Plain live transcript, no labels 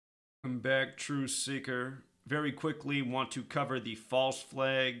Welcome back, Truth Seeker. Very quickly, want to cover the false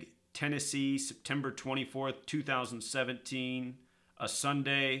flag, Tennessee, September 24th, 2017, a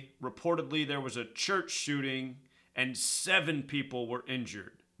Sunday. Reportedly, there was a church shooting and 7 people were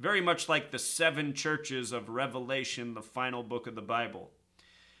injured. Very much like the 7 churches of Revelation, the final book of the Bible.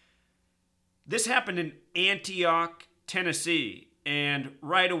 This happened in Antioch, Tennessee, and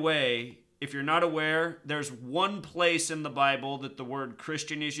right away, if you're not aware, there's one place in the Bible that the word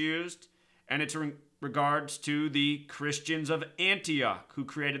Christian is used, and it's in regards to the Christians of Antioch, who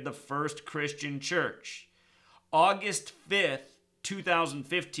created the first Christian church. August 5th,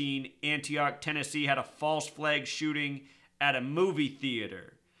 2015, Antioch, Tennessee had a false flag shooting at a movie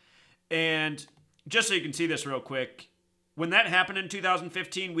theater. And just so you can see this real quick, when that happened in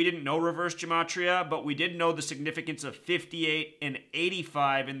 2015, we didn't know reverse gematria, but we did know the significance of 58 and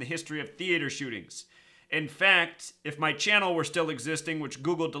 85 in the history of theater shootings. In fact, if my channel were still existing, which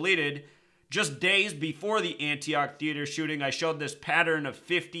Google deleted, just days before the Antioch theater shooting, I showed this pattern of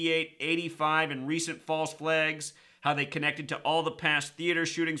 58, 85, and recent false flags, how they connected to all the past theater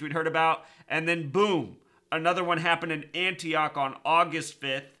shootings we'd heard about, and then boom, another one happened in Antioch on August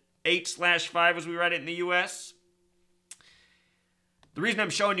 5th, 8/5 as we write it in the US. The reason I'm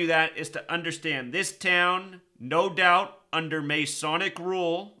showing you that is to understand this town, no doubt, under Masonic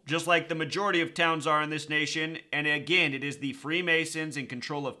rule, just like the majority of towns are in this nation. And again, it is the Freemasons in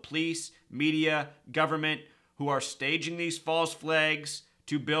control of police, media, government, who are staging these false flags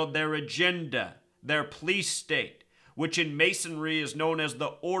to build their agenda, their police state, which in Masonry is known as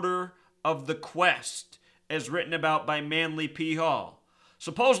the Order of the Quest, as written about by Manly P. Hall.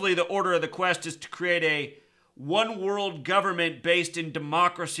 Supposedly, the Order of the Quest is to create a one world government based in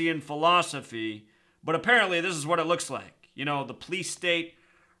democracy and philosophy, but apparently this is what it looks like. You know, the police state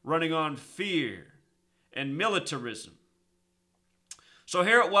running on fear and militarism. So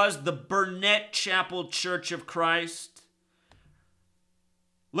here it was, the Burnett Chapel Church of Christ.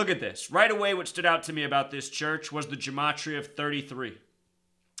 Look at this. Right away, what stood out to me about this church was the gematria of 33.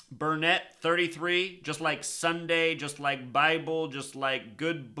 Burnett, 33, just like Sunday, just like Bible, just like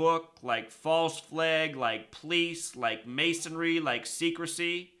good book, like false flag, like police, like masonry, like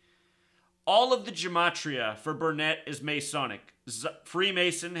secrecy. All of the gematria for Burnett is Masonic.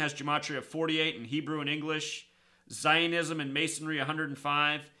 Freemason has gematria of 48 in Hebrew and English. Zionism and Masonry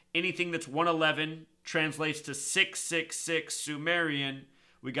 105. Anything that's 111 translates to 666 Sumerian.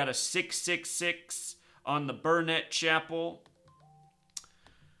 We got a 666 on the Burnett Chapel.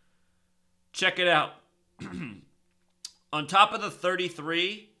 Check it out. On top of the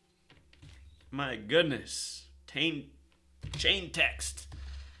 33, my goodness, chain text.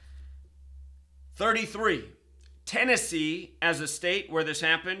 33. Tennessee, as a state where this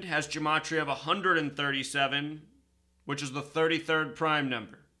happened, has gematria of 137, which is the 33rd prime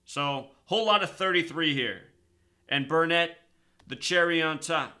number. So, whole lot of 33 here. And Burnett, the cherry on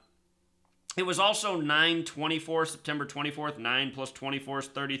top. It was also 9/24, September 24th. 9 plus 24 is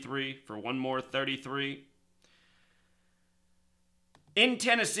 33, for one more 33. In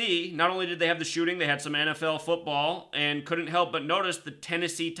Tennessee, not only did they have the shooting, they had some NFL football, and couldn't help but notice the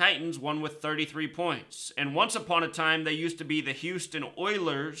Tennessee Titans won with 33 points. And once upon a time, they used to be the Houston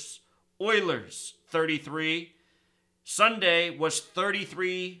Oilers, 33. Sunday was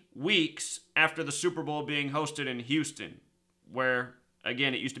 33 weeks after the Super Bowl being hosted in Houston, where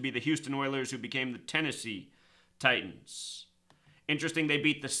again, it used to be the Houston Oilers who became the Tennessee Titans. Interesting, they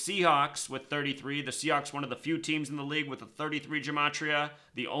beat the Seahawks with 33. The Seahawks, one of the few teams in the league with a 33 gematria,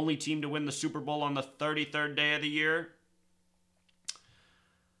 the only team to win the Super Bowl on the 33rd day of the year.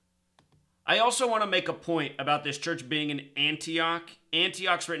 I also want to make a point about this church being in Antioch.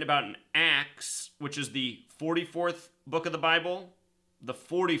 Antioch's written about in Acts, which is the 44th book of the Bible. The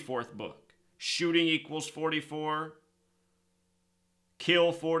 44th book. Shooting equals 44.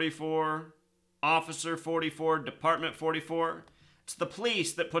 Kill 44, officer 44, department 44. It's the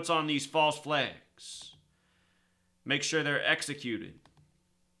police that puts on these false flags. Make sure they're executed.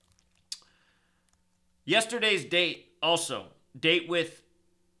 Yesterday's date also. Date with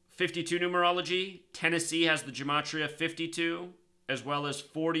 52 numerology. Tennessee has the gematria 52, as well as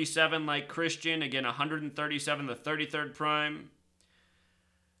 47 like Christian. Again, 137, the 33rd prime.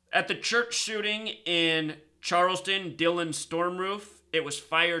 At the church shooting in Charleston, Dillon Stormroof, it was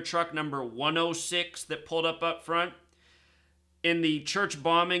fire truck number 106 that pulled up front. In the church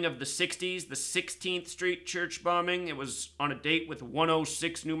bombing of the 60s, the 16th Street church bombing, it was on a date with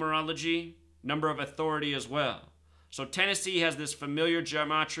 106 numerology, number of authority as well. So Tennessee has this familiar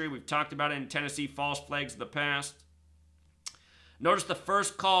gematria. We've talked about it in Tennessee false flags of the past. Notice the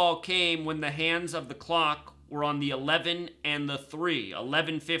first call came when the hands of the clock were on the 11 and the 3.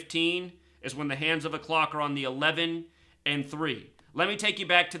 11:15 is when the hands of a clock are on the 11 and 3. Let me take you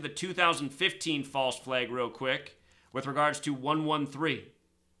back to the 2015 false flag real quick with regards to 113.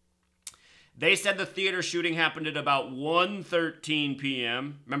 They said the theater shooting happened at about 1:13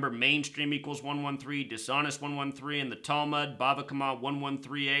 p.m. Remember, mainstream equals 113, dishonest 113, and the Talmud, Bava Kama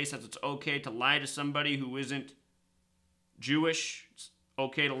 113a says it's okay to lie to somebody who isn't Jewish. It's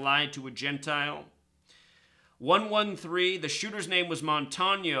okay to lie to a Gentile. 113, the shooter's name was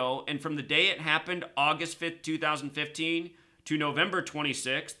Montano, and from the day it happened, August 5th, 2015, to November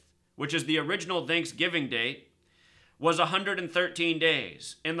 26th, which is the original Thanksgiving date, was 113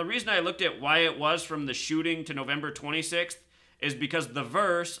 days. And the reason I looked at why it was from the shooting to November 26th is because the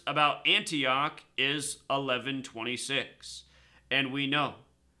verse about Antioch is 11:26. And we know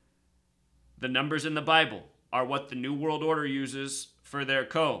the numbers in the Bible are what the New World Order uses for their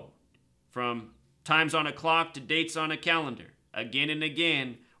code. From times on a clock to dates on a calendar. Again and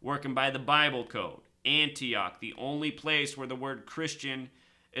again, working by the Bible code. Antioch, the only place where the word Christian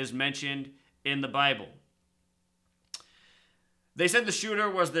is mentioned in the Bible. They said the shooter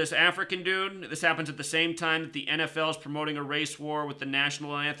was this African dude. This happens at the same time that the NFL is promoting a race war with the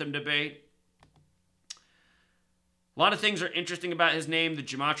national anthem debate. A lot of things are interesting about his name. The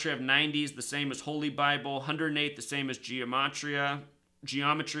gematria of 90 is the same as Holy Bible. 108 the same as geometry,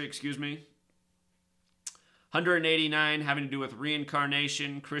 189 having to do with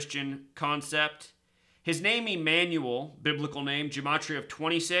reincarnation, Christian concept. His name Emmanuel, biblical name, gematria of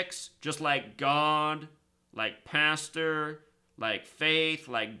 26, just like God, like pastor, like faith,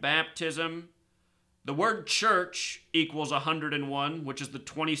 like baptism. The word church equals 101, which is the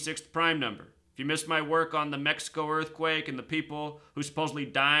 26th prime number. If you missed my work on the Mexico earthquake and the people who supposedly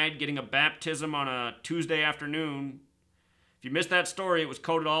died getting a baptism on a Tuesday afternoon, if you missed that story, it was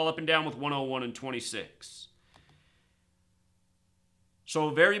coded all up and down with 101 and 26. So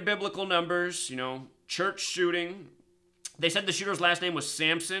very biblical numbers, church shooting. They said the shooter's last name was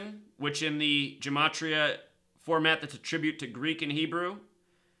Samson, which in the gematria format that's a tribute to Greek and Hebrew,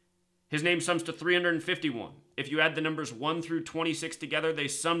 his name sums to 351. If you add the numbers 1 through 26 together, they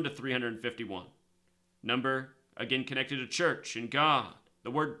sum to 351. Number, again, connected to church and God.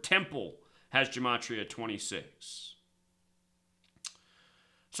 The word temple has gematria 26.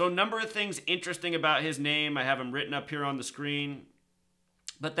 So a number of things interesting about his name. I have them written up here on the screen.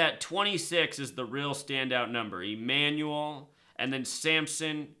 But that 26 is the real standout number. Emmanuel, and then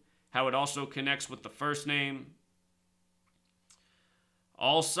Samson, how it also connects with the first name.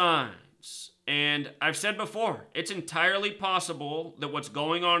 All signs. And I've said before, it's entirely possible that what's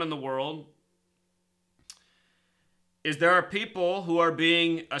going on in the world is there are people who are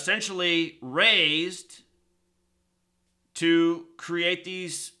being essentially raised to create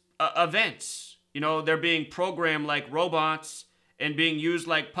these events. They're being programmed like robots and being used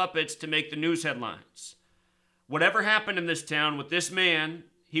like puppets to make the news headlines. Whatever happened in this town with this man,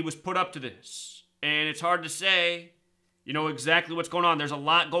 he was put up to this. And it's hard to say, exactly what's going on. There's a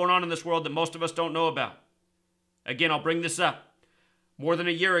lot going on in this world that most of us don't know about. Again, I'll bring this up. More than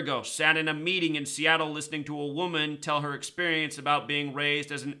a year ago, sat in a meeting in Seattle listening to a woman tell her experience about being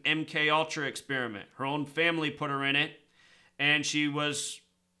raised as an MK Ultra experiment. Her own family put her in it, and she was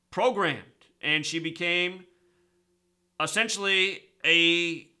programmed, and she became essentially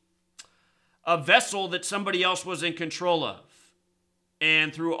a vessel that somebody else was in control of.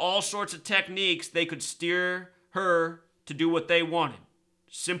 And through all sorts of techniques, they could steer her to do what they wanted.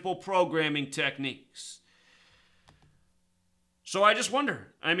 Simple programming techniques. So I just wonder,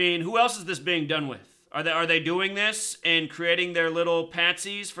 who else is this being done with? Are they doing this and creating their little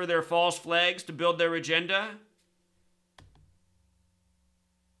patsies for their false flags to build their agenda?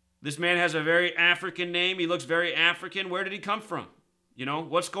 This man has a very African name. He looks very African. Where did he come from?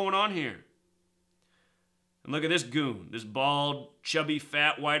 What's going on here? And look at this goon, this bald, chubby,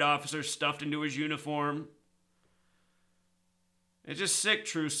 fat white officer stuffed into his uniform. It's just sick,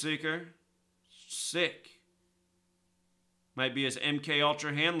 Truth Seeker. Sick. Might be his MK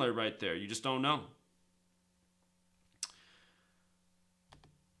Ultra handler right there. You just don't know.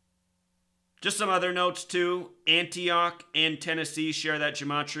 Just some other notes too. Antioch and Tennessee share that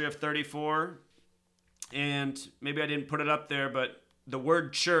gematria of 34. And maybe I didn't put it up there, but the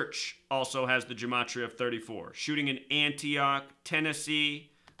word church also has the gematria of 34. Shooting in Antioch,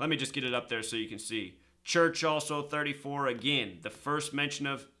 Tennessee. Let me just get it up there so you can see. Church also 34. Again, the first mention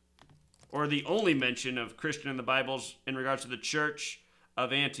of, or the only mention of Christian in the Bibles in regards to the church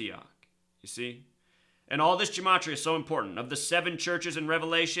of Antioch. You see? And all this gematria is so important. Of the 7 churches in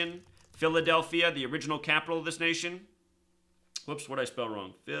Revelation, Philadelphia, the original capital of this nation. Whoops, what did I spell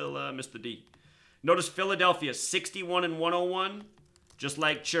wrong? Missed the D. Notice Philadelphia, 61 and 101, just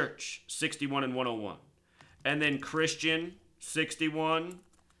like church, 61 and 101. And then Christian, 61.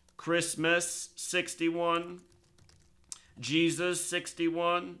 Christmas, 61. Jesus,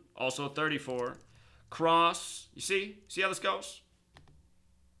 61, also 34. Cross, you see? See how this goes?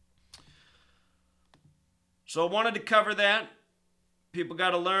 So I wanted to cover that. People got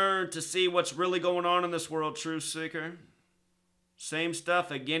to learn to see what's really going on in this world, truth seeker. Same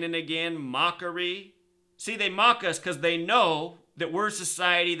stuff again and again, mockery. See, they mock us because they know that we're a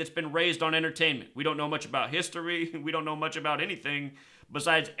society that's been raised on entertainment. We don't know much about history. We don't know much about anything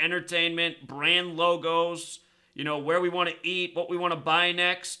besides entertainment, brand logos, you know, where we want to eat, what we want to buy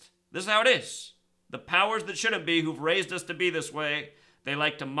next. This is how it is. The powers that shouldn't be, who've raised us to be this way, they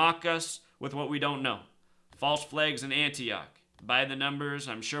like to mock us with what we don't know. False flags in Antioch. By the numbers,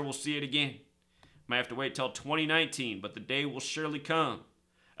 I'm sure we'll see it again. Might have to wait till 2019, but the day will surely come.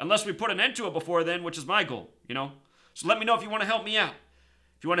 Unless we put an end to it before then, which is my goal, you know. So let me know if you want to help me out.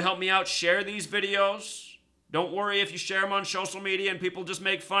 If you want to help me out, share these videos. Don't worry if you share them on social media and people just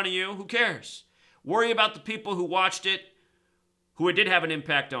make fun of you. Who cares? Worry about the people who watched it, who it did have an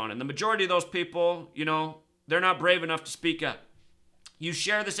impact on. And the majority of those people, you know, they're not brave enough to speak up. You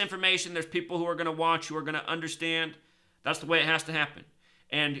share this information, there's people who are going to watch, who are going to understand. That's the way it has to happen.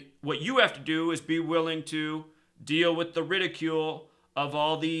 And what you have to do is be willing to deal with the ridicule of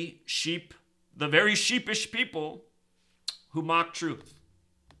all the sheep, the very sheepish people who mock truth.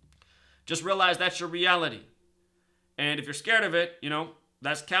 Just realize that's your reality. And if you're scared of it, you know,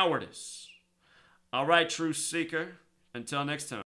 that's cowardice. All right, truth seeker. Until next time.